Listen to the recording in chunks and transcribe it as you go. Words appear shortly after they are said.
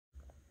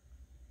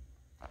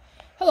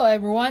Hello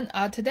everyone,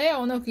 today I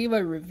want to give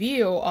a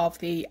review of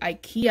the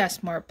IKEA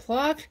smart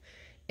plug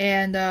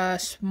and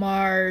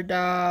smart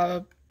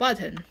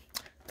button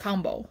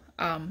combo.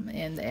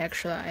 And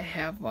actually I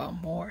have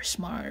more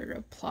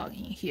smart plug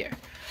in here.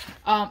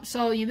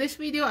 So in this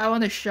video I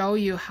want to show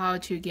you how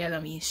to get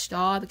them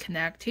installed,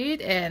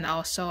 connected, and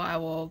also I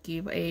will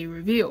give a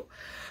review.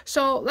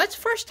 So let's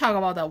first talk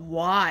about the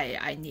why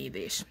I need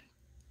this.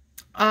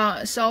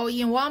 So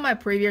in one of my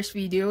previous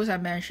videos I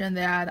mentioned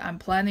that I'm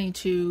planning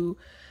to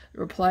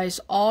replace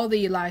all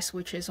the light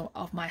switches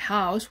of my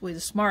house with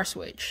a smart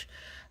switch.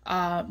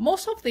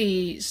 Most of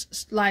the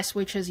light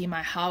switches in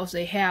my house,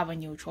 they have a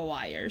neutral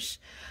wires.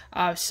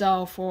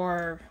 So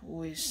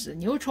with the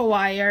neutral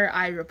wire,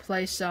 I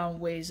replace them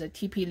with a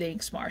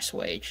TP-Link smart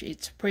switch.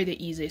 It's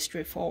pretty easy,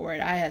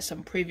 straightforward. I had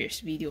some previous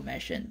video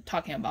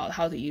talking about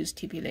how to use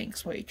TP-Link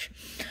switch.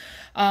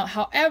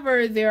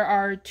 However, there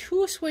are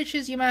two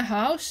switches in my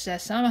house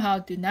that somehow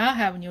do not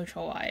have a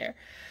neutral wire.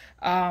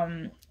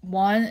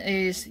 One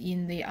is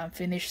in the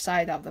unfinished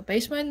side of the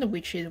basement,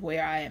 which is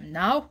where I am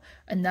now.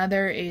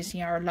 Another is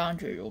in our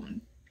laundry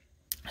room.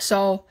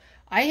 So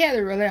I had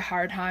a really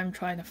hard time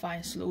trying to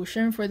find a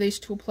solution for these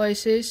two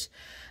places.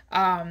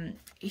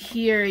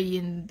 Here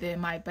in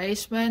my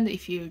basement,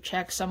 if you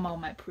check some of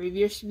my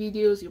previous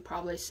videos, you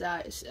probably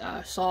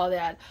saw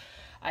that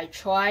I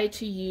tried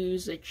to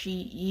use a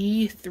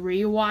GE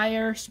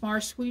 3-wire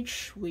smart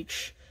switch,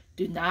 which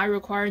do not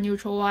require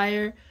neutral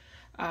wire.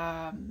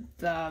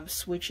 The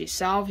switch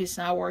itself is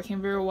not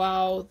working very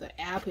well. The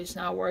app is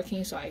not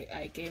working, so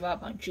I gave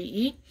up on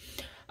GE.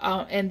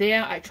 And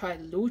then I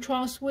tried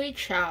Lutron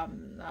switch.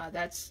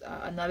 That's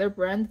another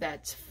brand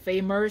that's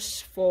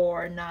famous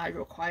for not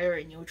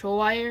requiring neutral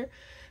wire.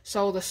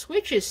 So the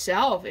switch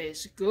itself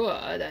is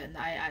good, and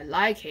I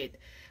like it.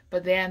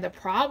 But then the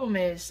problem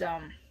is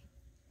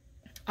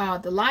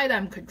the light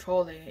I'm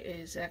controlling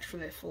is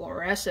actually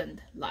fluorescent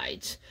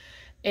lights.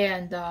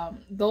 And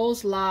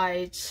those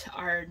lights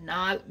are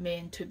not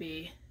meant to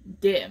be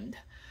dimmed.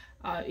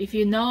 If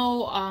you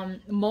know,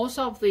 most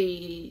of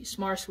the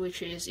smart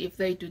switches, if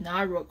they do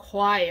not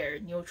require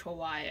neutral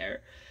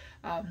wire,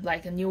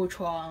 like a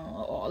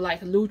Lutron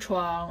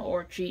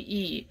or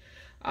GE,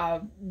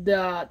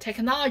 the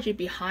technology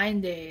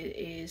behind it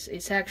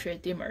is actually a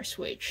dimmer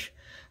switch.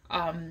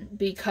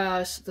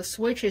 Because the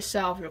switch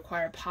itself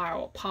requires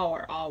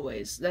power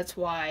always. That's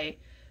why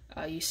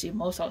you see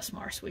most of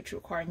smart switch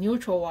require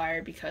neutral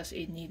wire, because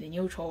it needs a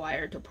neutral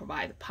wire to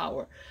provide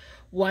power.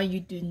 When you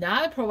do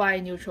not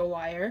provide neutral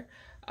wire,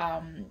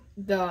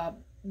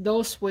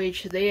 those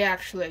switch, they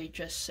actually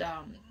just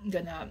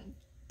gonna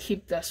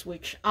keep the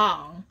switch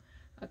on,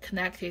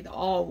 connected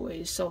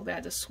always, so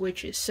that the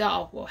switch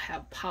itself will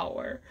have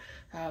power,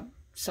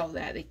 so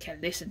that it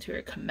can listen to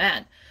your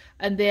command.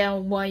 And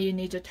then when you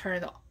need to turn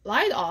the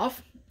light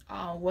off,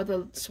 what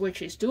the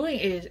switch is doing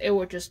is it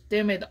will just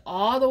dim it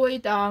all the way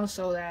down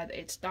so that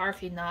it's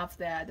dark enough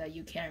that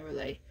you can't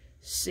really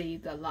see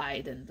the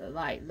light, and the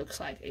light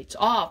looks like it's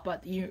off,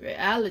 but in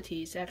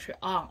reality it's actually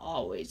on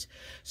always.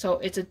 So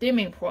it's a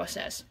dimming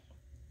process.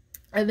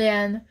 And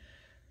then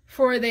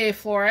for the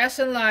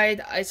fluorescent light,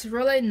 it's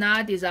really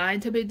not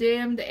designed to be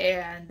dimmed,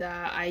 and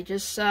I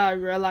just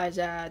realized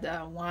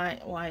that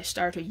when I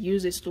start to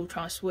use this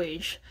Lutron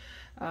switch,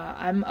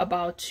 I'm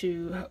about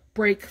to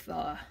break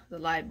the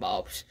light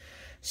bulbs.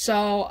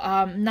 So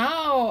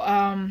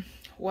now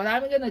what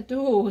I'm gonna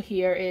do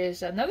here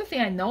is, another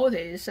thing I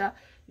noticed,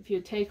 if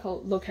you take a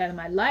look at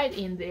my light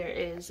in there,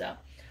 is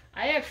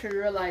I actually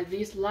realized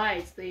these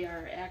lights, they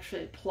are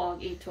actually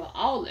plugged into an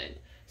outlet.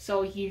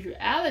 So in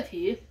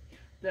reality,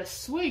 the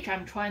switch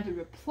I'm trying to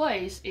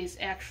replace is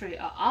actually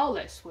an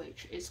outlet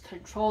switch. It's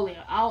controlling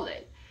an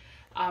outlet.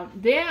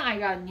 Then I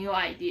got a new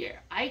idea.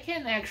 I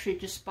can actually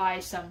just buy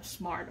some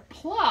smart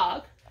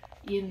plug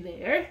in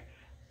there.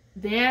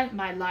 Then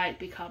my light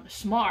becomes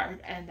smart,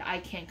 and I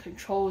can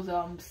control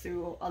them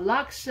through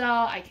Alexa.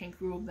 I can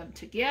group them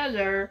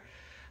together.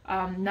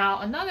 Now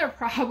another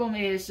problem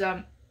is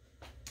I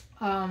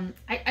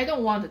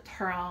don't want to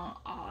turn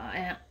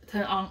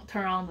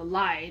on the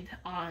light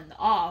on and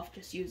off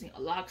just using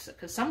Alexa,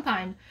 because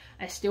sometimes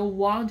I still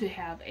want to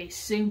have a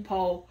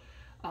simple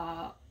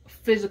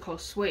physical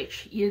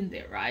switch in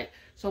there, right?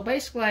 So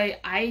basically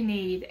I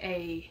need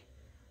a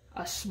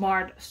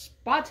smart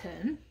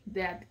button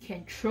that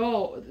can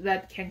control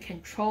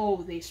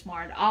the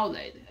smart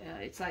outlet.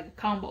 It's like a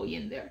combo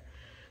in there.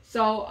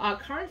 So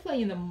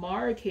currently in the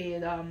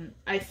market,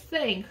 I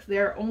think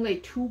there are only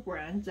two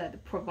brands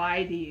that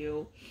provide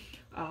you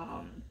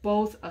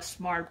both a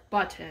smart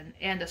button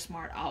and a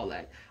smart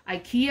outlet.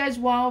 IKEA is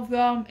one of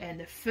them,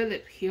 and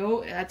Philips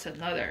Hue, that's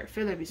another.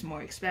 Philips is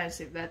more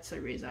expensive. That's the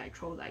reason I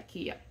chose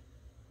IKEA.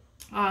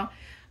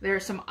 There are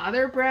some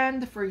other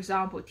brands, for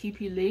example,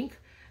 TP-Link.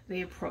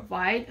 They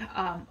provide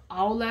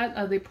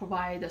outlet, they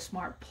provide a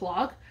smart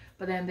plug,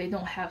 but then they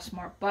don't have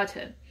smart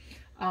button.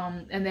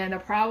 And then the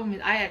problem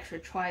is I actually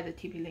tried the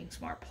TP-Link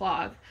smart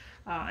plug,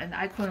 and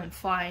I couldn't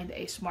find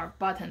a smart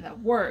button that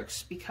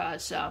works,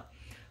 because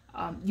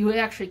you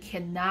actually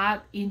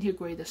cannot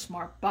integrate the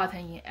smart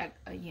button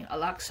in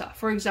Alexa.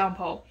 For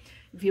example,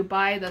 if you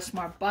buy the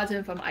smart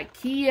button from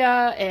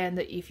IKEA, and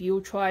if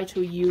you try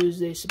to use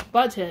this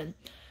button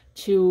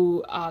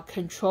to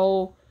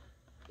control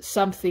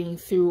something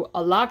through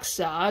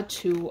Alexa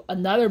to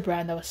another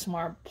brand of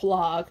smart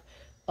plug,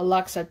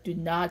 Alexa do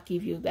not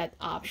give you that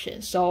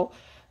option. So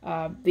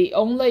the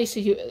only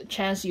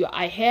chance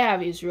I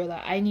have is really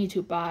I need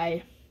to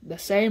buy the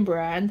same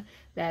brand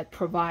that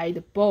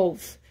provide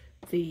both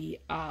the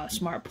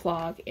smart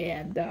plug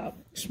and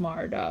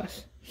smart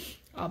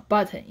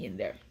button in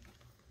there.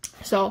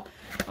 So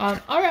all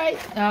right,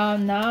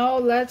 now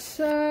let's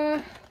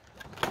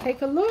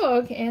take a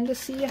look and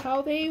see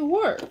how they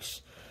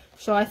works.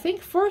 So I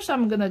think first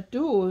I'm gonna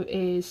do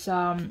is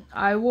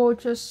I will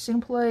just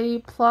simply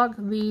plug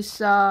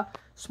this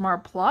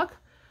smart plug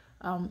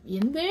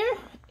in there,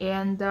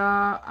 and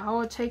I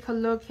will take a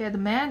look at the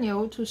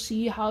manual to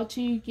see how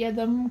to get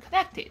them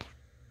connected.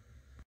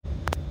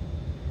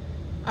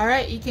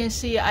 Alright, you can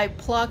see I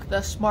plug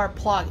the smart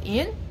plug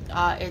in.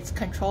 It's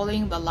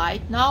controlling the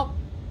light now,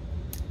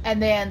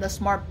 and then the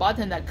smart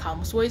button that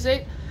comes with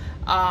it,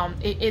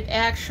 it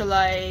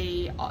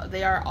actually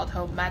they are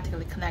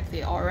automatically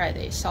connected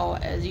already. So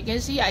as you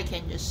can see, I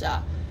can just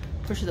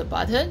push the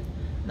button.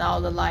 Now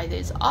the light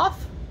is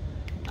off.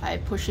 I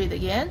push it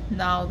again.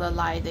 Now the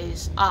light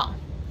is on.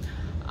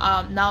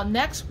 Now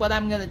next, what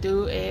I'm gonna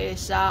do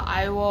is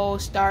I will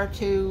start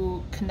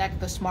to connect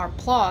the smart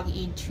plug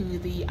into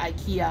the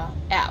IKEA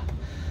app.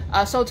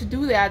 So to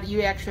do that,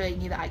 you actually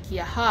need the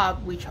IKEA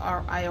hub, which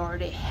I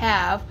already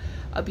have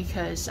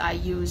because I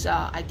use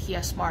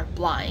IKEA smart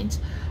blinds.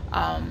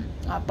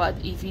 But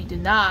if you do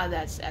not,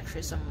 that's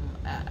actually some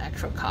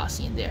extra cost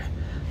in there.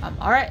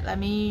 Alright, let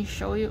me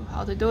show you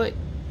how to do it.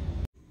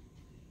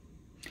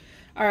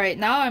 Alright,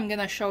 now I'm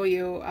gonna show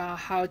you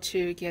how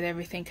to get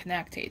everything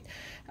connected.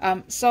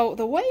 So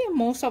the way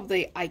most of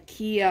the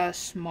IKEA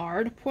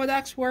smart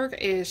products work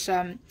is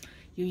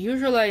you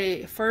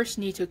usually first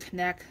need to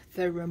connect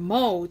the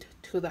remote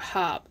to the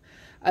hub,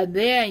 and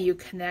then you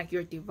connect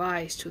your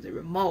device to the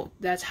remote.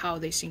 That's how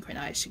they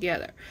synchronize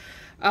together.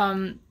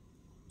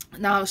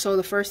 Now, so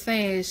the first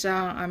thing is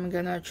I'm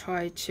gonna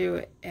try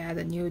to add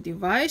a new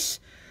device.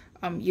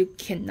 You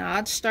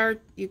cannot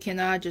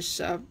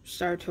just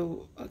start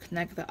to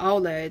connect the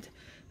outlet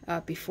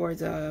before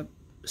the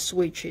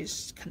switch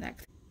is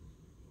connected.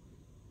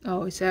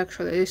 Oh, it's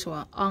actually this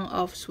one,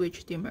 on-off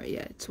switch dimmer.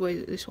 Yeah, it's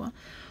with this one.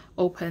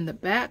 Open the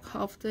back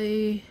of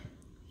the,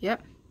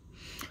 yep.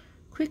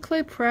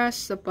 Quickly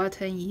press the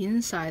button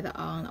inside the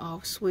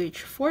on-off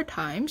switch 4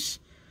 times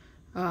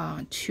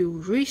to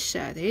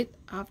reset it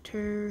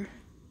after.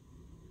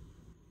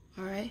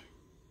 All right.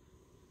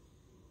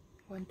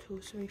 1, 2,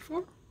 3,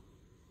 4.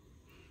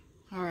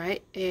 All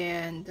right,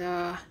 and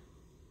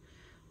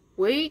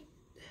wait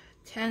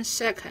 10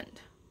 seconds.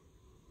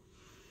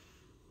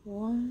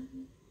 1,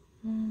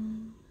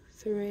 2,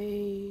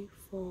 3,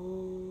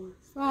 4,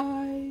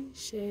 5,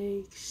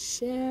 6,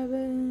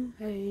 7,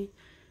 8,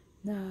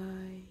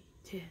 9,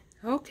 10.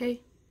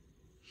 Okay.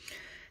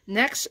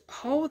 Next,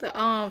 hold the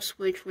on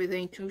switch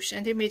within 2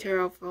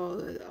 centimeters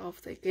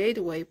of the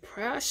gateway.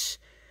 Press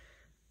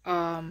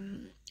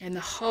and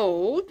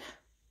hold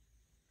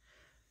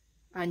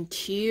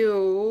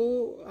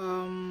until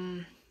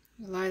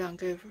light on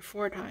good for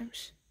 4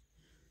 times.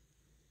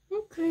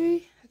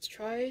 Okay, let's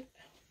try it.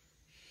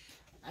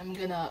 I'm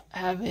gonna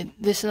have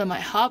it. This is my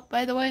hub,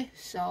 by the way,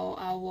 so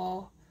I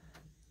will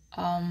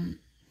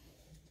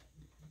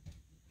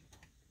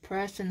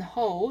press and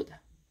hold.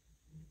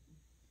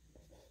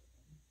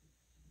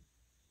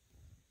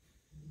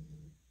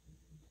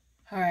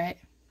 Alright.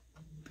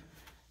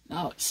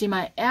 Now see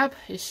my app,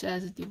 it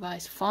says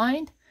device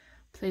find.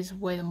 Please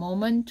wait a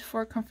moment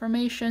for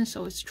confirmation.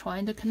 So it's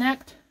trying to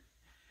connect.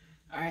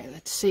 Alright,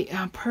 let's see.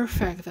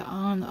 Perfect. The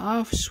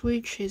on-off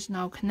switch is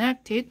now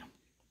connected.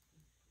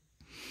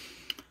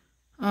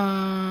 Okay,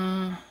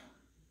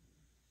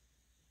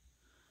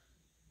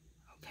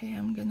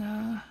 I'm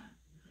gonna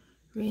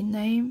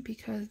rename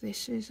because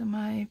this is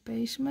my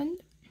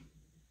basement.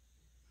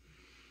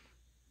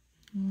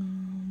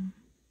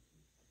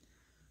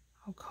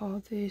 I'll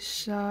call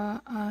this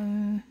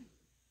unfinished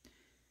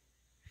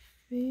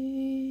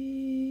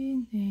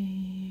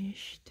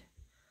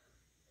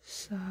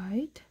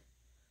site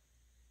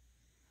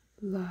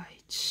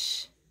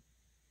lights.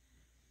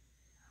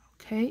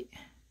 Okay.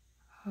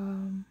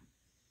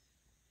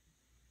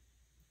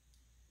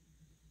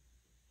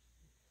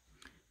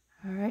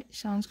 Alright,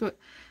 sounds good.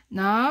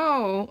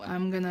 Now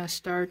I'm gonna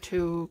start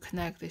to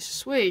connect this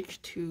switch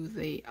to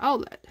the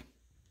outlet.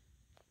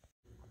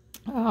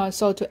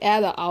 So to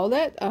add an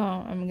outlet,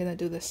 I'm gonna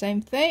do the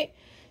same thing.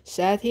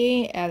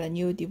 Setting, add a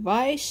new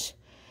device.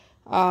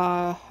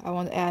 I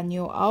want to add a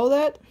new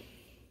outlet.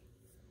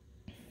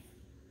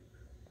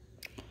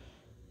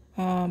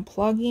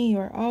 Plug in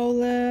your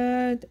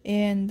outlet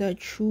and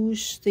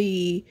choose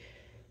the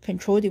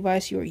control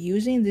device you're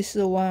using. This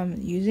is the one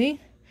I'm using.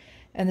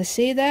 And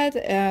see that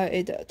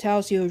it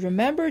tells you,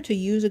 remember to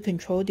use a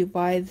control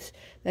device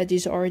that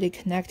is already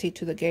connected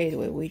to the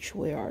gateway, which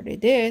we already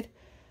did.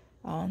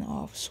 On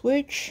off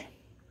switch.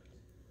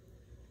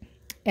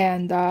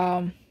 And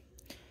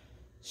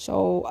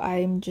so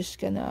I'm just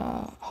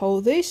gonna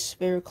hold this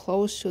very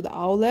close to the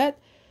outlet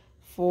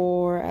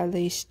for at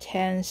least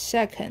 10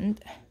 seconds.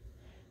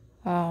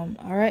 All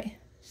right,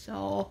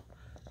 so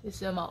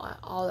this is my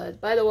outlet.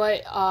 By the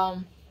way,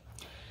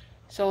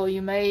 so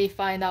you may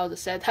find out the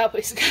setup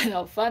is kind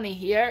of funny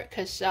here,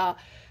 because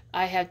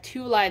I have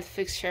two light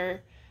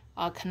fixture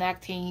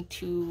connecting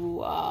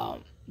to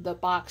the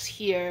box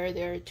here.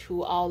 There are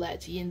two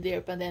outlets in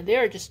there, but then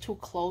they're just too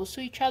close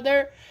to each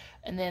other,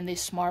 and then the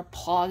smart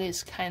plug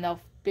is kind of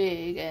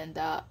big, and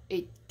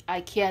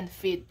I can't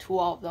fit two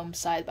of them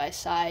side by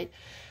side.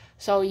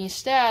 So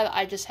instead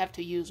I just have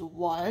to use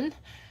one,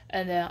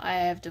 and then I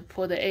have to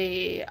put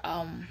a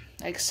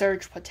like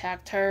surge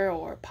protector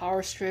or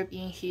power strip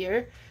in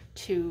here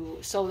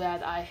so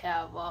that I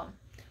have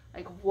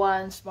like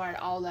one smart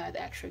outlet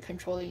actually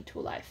controlling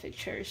two light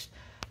fixtures.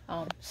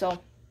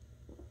 So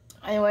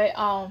anyway,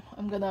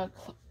 I'm gonna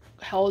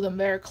hold them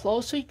very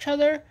close to each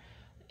other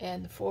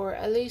and for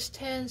at least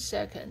 10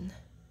 seconds.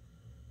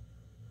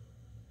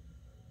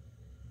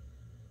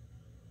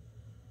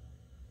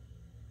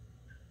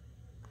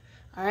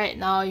 Alright,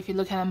 now if you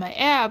look at my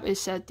app, it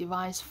said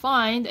device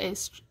find.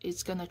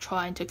 It's gonna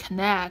try to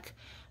connect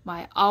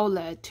my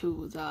outlet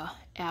to the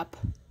app.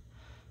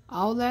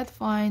 Outlet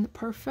find,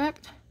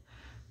 perfect.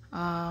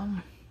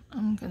 I'm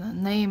gonna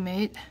name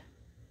it,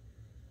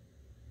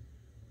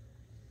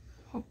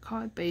 I'll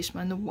call it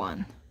basement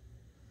 1.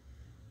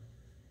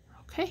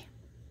 Okay.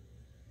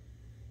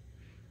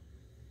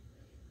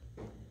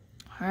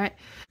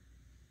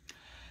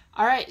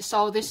 Alright,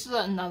 so this is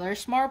another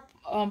smart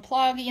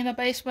plug in the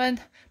basement,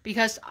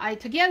 because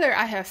together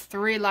I have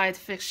 3 light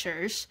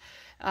fixtures,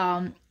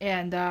 and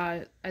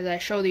as I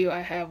showed you, I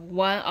have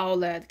one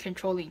outlet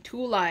controlling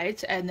 2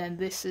 lights, and then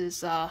this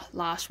is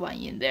last one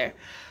in there.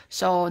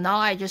 So now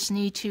I just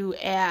need to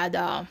add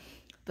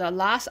the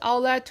last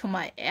outlet to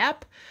my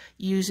app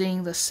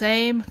using the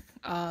same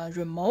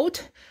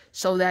remote,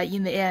 so that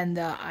in the end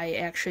I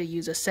actually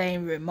use the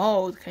same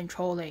remote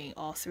controlling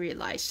all 3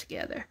 lights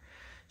together.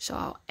 So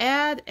I'll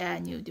add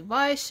new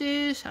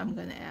devices. I'm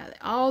gonna add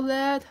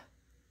outlet.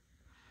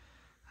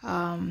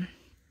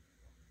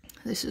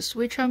 This is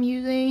switch I'm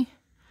using,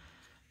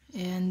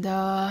 and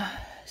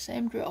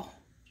same drill.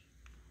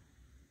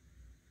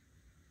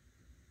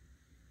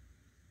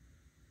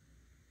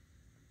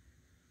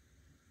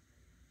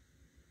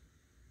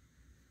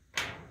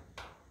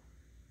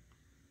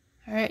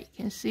 Alright,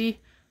 you can see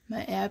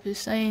my app is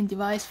saying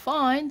device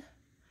find.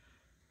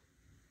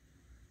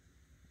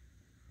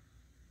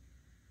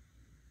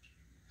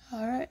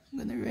 Alright, I'm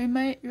gonna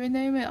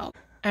rename it. Alright,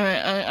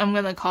 I'm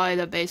gonna call it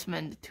a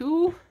basement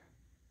 2.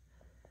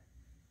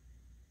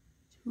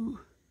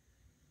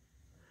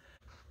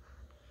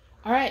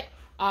 Alright,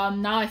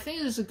 now I think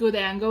this is a good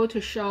angle to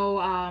show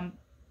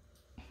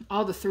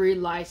all the 3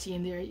 lights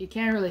in there. You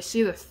can't really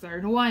see the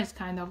third one, it's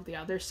kind of the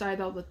other side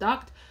of the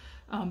duct,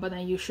 but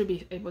then you should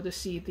be able to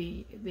see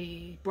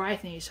the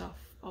brightness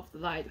of the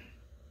light.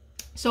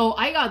 So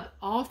I got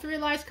all 3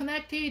 lights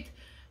connected.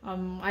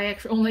 I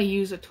actually only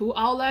use the 2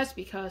 outlets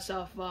because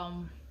of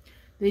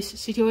this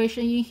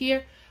situation in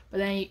here. But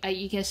then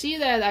you can see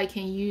that I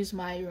can use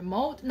my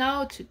remote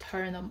now to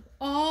turn them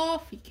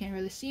off. You can't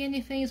really see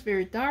anything, it's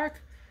very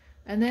dark.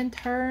 And then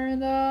turn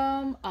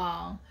them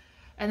on.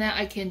 And then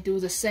I can do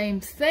the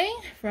same thing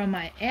from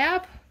my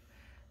app.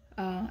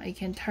 I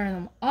can turn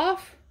them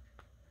off.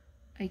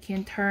 I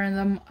can turn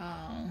them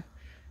on.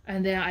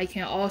 And then I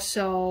can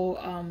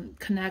also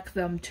connect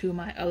them to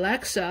my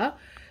Alexa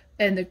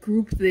and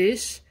group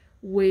this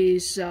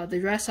with the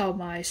rest of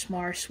my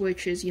smart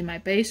switches in my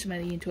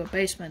basement into a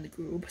basement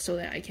group, so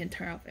that I can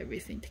turn off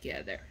everything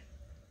together.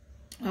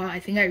 I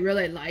think I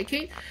really like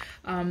it.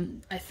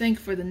 I think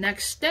for the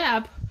next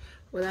step,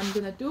 what I'm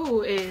gonna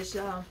do is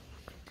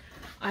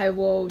I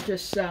will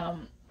just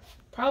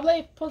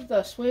probably put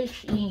the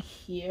switch in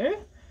here,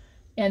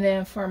 and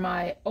then for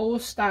my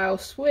old style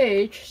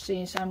switch,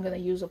 since I'm gonna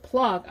use a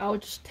plug, I'll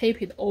just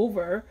tape it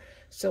over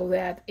so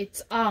that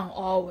it's on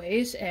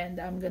always,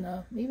 and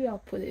maybe I'll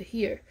put it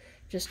here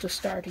just to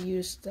start to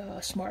use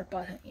the smart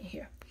button in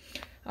here.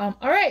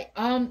 Alright,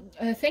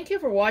 thank you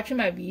for watching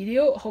my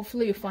video.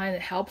 Hopefully you find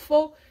it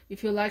helpful.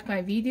 If you like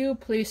my video,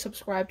 please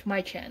subscribe to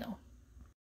my channel.